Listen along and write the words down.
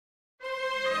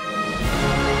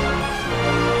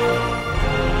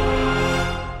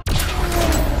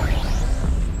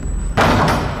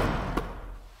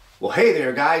Well, hey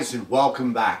there guys, and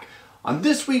welcome back. On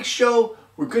this week's show,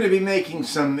 we're going to be making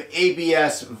some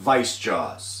ABS vice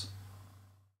jaws.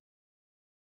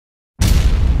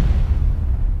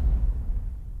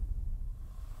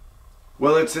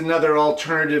 Well, it's another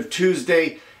Alternative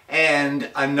Tuesday and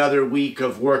another week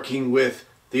of working with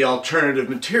the alternative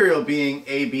material being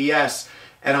ABS.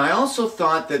 And I also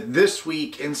thought that this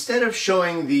week, instead of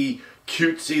showing the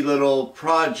cutesy little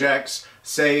projects,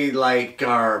 say like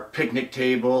our picnic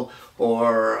table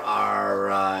or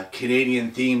our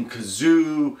Canadian themed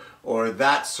kazoo or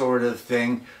that sort of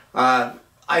thing,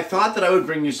 I thought that I would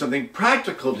bring you something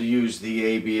practical to use the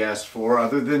ABS for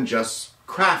other than just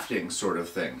crafting sort of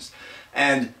things.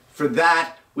 And for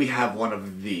that we have one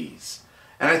of these.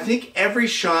 And I think every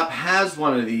shop has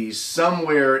one of these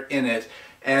somewhere in it,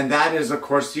 and that is of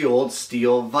course the old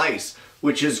steel vise,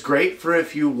 which is great for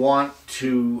if you want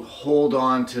to hold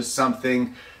on to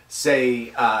something,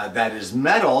 say, that is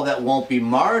metal that won't be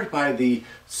marred by the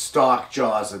stock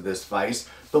jaws of this vise.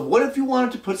 But what if you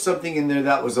wanted to put something in there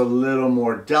that was a little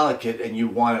more delicate and you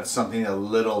wanted something a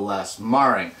little less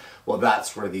marring? Well,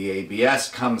 that's where the ABS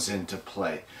comes into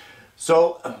play.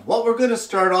 So what we're going to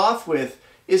start off with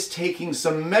is taking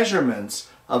some measurements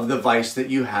of the vise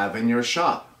that you have in your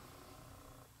shop.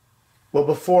 Well,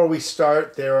 before we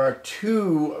start, there are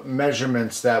two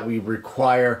measurements that we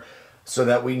require so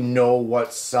that we know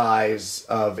what size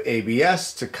of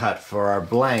ABS to cut for our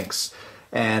blanks.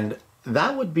 And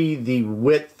that would be the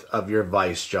width of your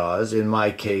vise jaws. In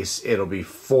my case, it'll be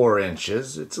 4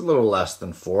 inches. It's a little less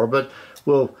than 4, but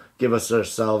we'll give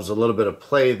ourselves a little bit of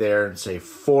play there and say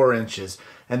 4 inches.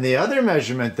 And the other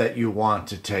measurement that you want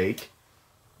to take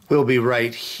will be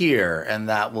right here, and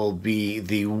that will be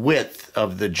the width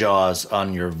of the jaws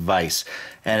on your vise.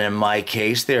 And in my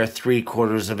case, they are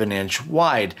 3/4 of an inch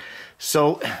wide.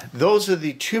 So those are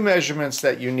the two measurements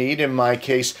that you need. In my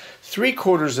case,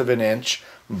 3/4 of an inch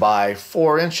by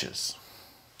 4 inches.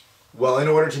 Well, in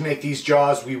order to make these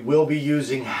jaws, we will be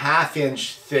using 1/2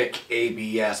 inch thick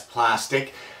ABS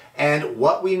plastic. And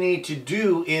what we need to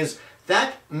do is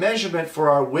that measurement for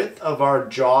our width of our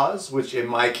jaws, which in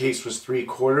my case was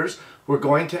 3/4, we're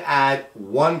going to add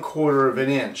 1/4 of an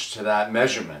inch to that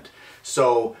measurement.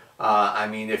 So, I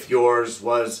mean, if yours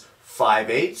was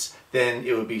 5/8, then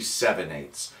it would be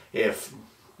 7/8. If,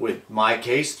 with my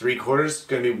case, 3/4 is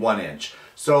going to be 1 inch.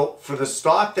 So for the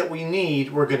stock that we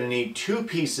need, we're going to need 2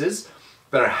 pieces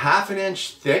that are 1/2 an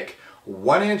inch thick,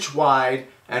 1 inch wide,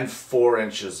 and 4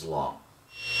 inches long.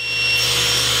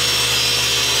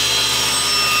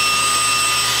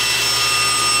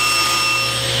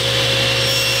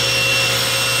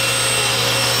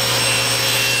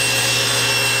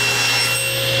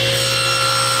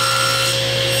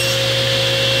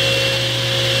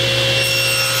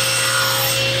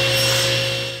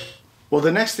 Well,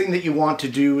 the next thing that you want to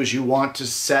do is you want to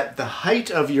set the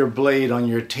height of your blade on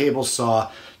your table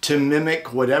saw to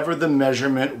mimic whatever the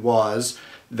measurement was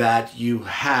that you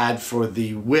had for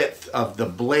the width of the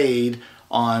blade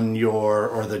on your,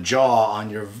 or the jaw on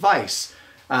your vise.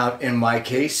 In my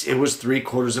case, it was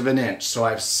 3/4 of an inch. So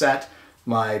I've set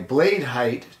my blade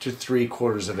height to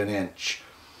 3/4 of an inch.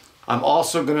 I'm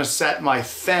also going to set my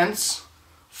fence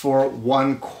for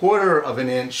 1/4 of an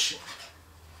inch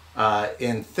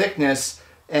in thickness,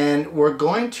 and we're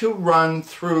going to run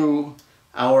through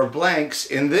our blanks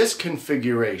in this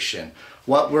configuration.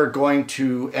 What we're going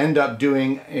to end up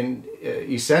doing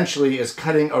essentially is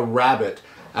cutting a rabbet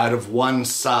out of one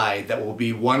side that will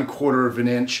be 1/4 of an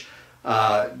inch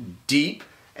deep,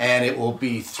 and it will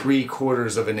be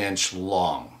 3/4 of an inch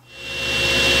long.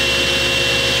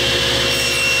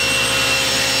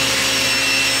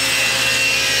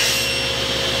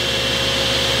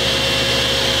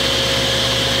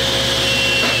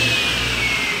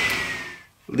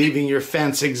 Leaving your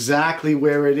fence exactly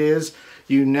where it is,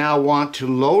 you now want to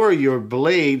lower your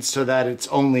blade so that it's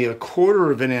only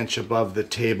 1/4 of an inch above the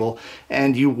table,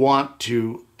 and you want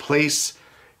to place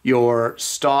your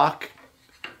stock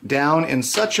down in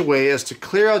such a way as to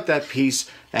clear out that piece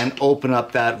and open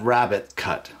up that rabbet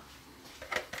cut.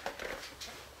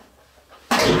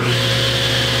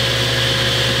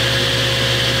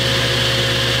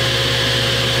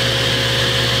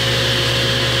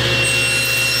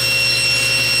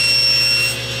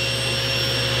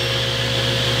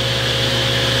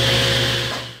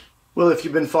 Well, if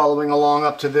you've been following along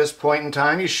up to this point in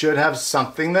time, you should have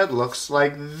something that looks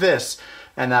like this.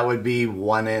 And that would be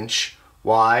 1 inch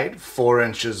wide, 4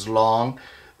 inches long.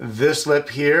 This lip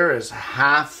here is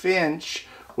 1/2 inch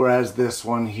whereas this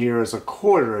one here is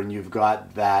 1/4, and you've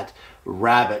got that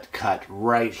rabbet cut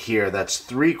right here. That's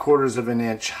 3/4 of an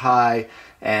inch high,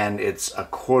 and it's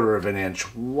 1/4 of an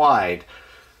inch wide.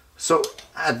 So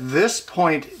at this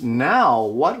point now,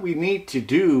 what we need to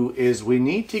do is we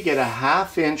need to get a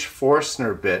 1/2 inch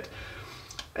Forstner bit,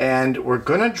 and we're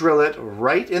going to drill it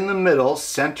right in the middle,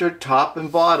 centered top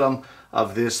and bottom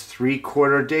of this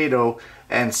 3/4 dado,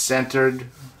 and centered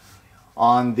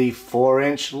on the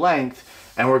 4-inch length.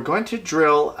 And we're going to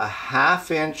drill a 1/2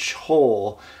 inch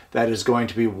hole that is going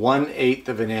to be 1/8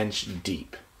 of an inch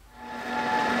deep.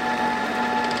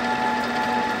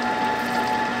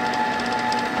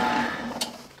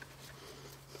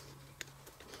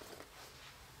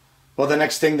 Well, the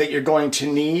next thing that you're going to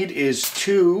need is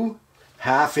 2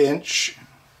 1/2 inch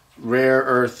rare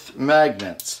earth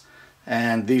magnets.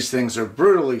 And these things are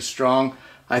brutally strong.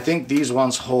 I think these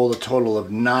ones hold a total of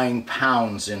 9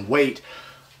 pounds in weight.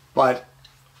 But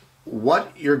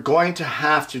what you're going to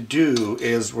have to do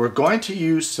is we're going to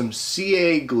use some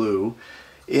CA glue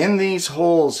in these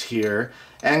holes here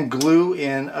and glue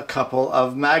in a couple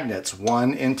of magnets,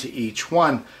 one into each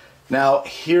one. Now,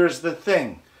 here's the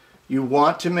thing. You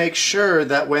want to make sure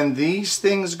that when these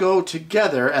things go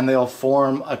together, and they'll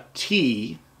form a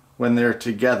T when they're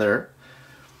together,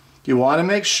 you want to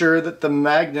make sure that the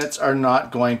magnets are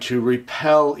not going to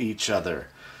repel each other.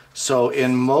 So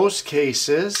in most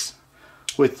cases,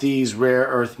 with these rare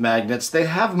earth magnets, they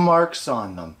have marks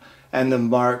on them, and the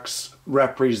marks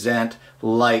represent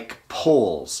like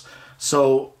poles.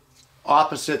 So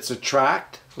opposites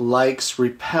attract, likes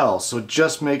repel. So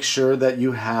just make sure that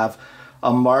you have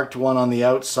a marked one on the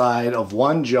outside of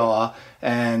one jaw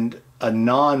and a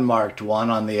non-marked one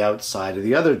on the outside of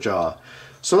the other jaw.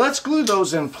 So let's glue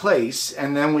those in place,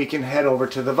 and then we can head over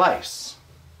to the vise.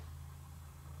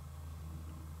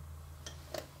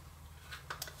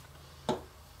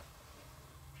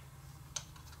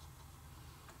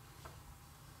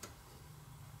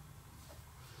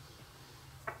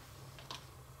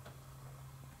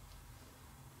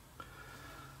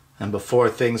 And before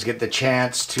things get the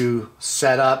chance to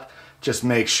set up, just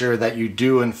make sure that you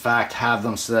do in fact have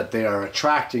them so that they are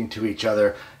attracting to each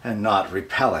other and not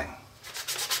repelling.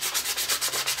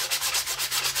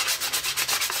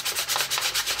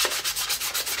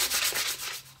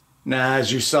 Now,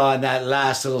 as you saw in that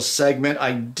last little segment,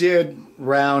 I did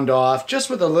round off just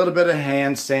with a little bit of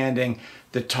hand sanding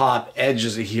the top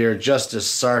edges of here just to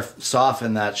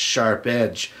soften that sharp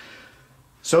edge.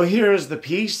 So here is the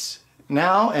piece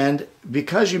now, and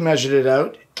because you measured it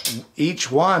out,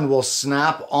 each one will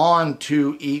snap on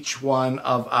to each one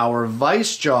of our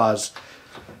vise jaws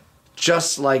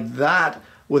just like that,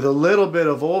 with a little bit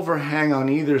of overhang on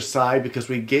either side because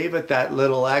we gave it that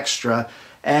little extra.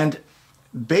 And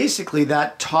basically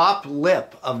that top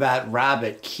lip of that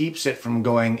rabbet keeps it from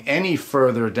going any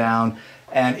further down,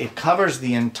 and it covers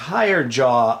the entire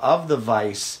jaw of the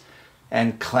vise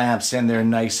and clamps in there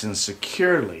nice and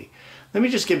securely. Let me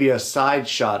just give you a side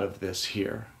shot of this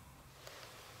here.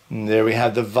 And there we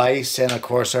have the vise and of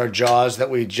course our jaws that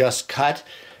we just cut,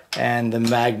 and the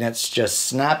magnets just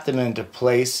snap them into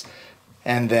place,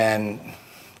 and then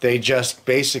they just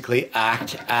basically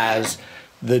act as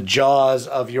the jaws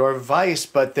of your vise,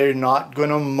 but they're not going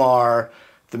to mar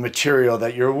the material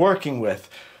that you're working with.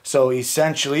 So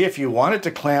essentially, if you wanted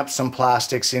to clamp some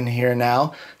plastics in here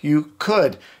now, you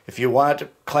could. If you wanted to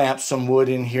clamp some wood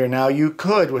in here now, you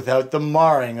could without the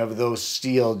marring of those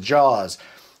steel jaws.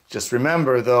 Just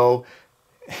remember though,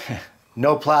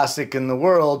 no plastic in the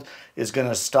world is going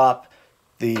to stop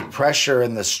the pressure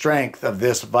and the strength of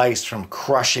this vise from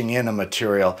crushing in a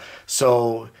material.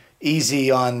 So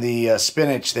easy on the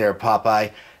spinach there,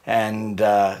 Popeye, and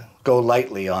go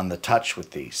lightly on the touch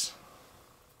with these.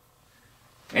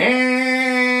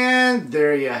 And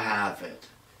there you have it.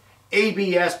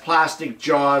 ABS plastic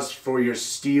jaws for your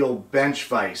steel bench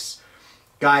vise.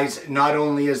 Guys, not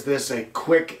only is this a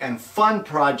quick and fun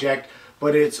project,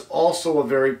 but it's also a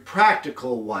very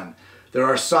practical one. There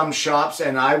are some shops,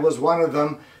 and I was one of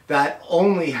them, that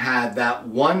only had that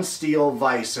one steel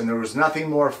vise, and there was nothing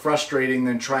more frustrating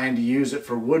than trying to use it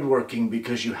for woodworking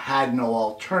because you had no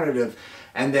alternative,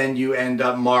 and then you end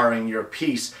up marring your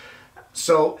piece.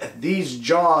 So these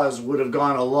jaws would have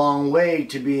gone a long way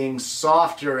to being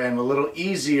softer and a little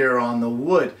easier on the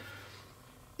wood.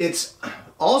 It's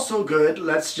also good,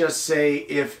 let's just say,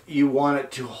 if you want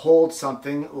it to hold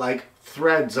something like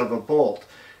threads of a bolt.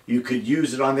 You could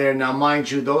use it on there. Now mind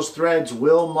you, those threads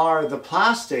will mar the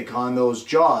plastic on those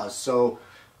jaws, so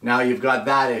now you've got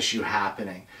that issue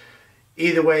happening.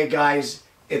 Either way, guys,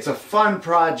 it's a fun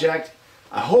project.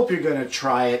 I hope you're going to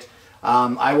try it.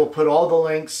 I will put all the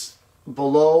links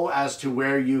below as to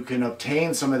where you can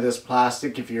obtain some of this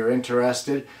plastic if you're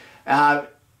interested.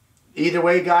 Either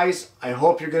way, guys, I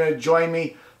hope you're going to join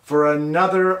me for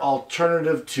another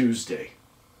Alternative Tuesday.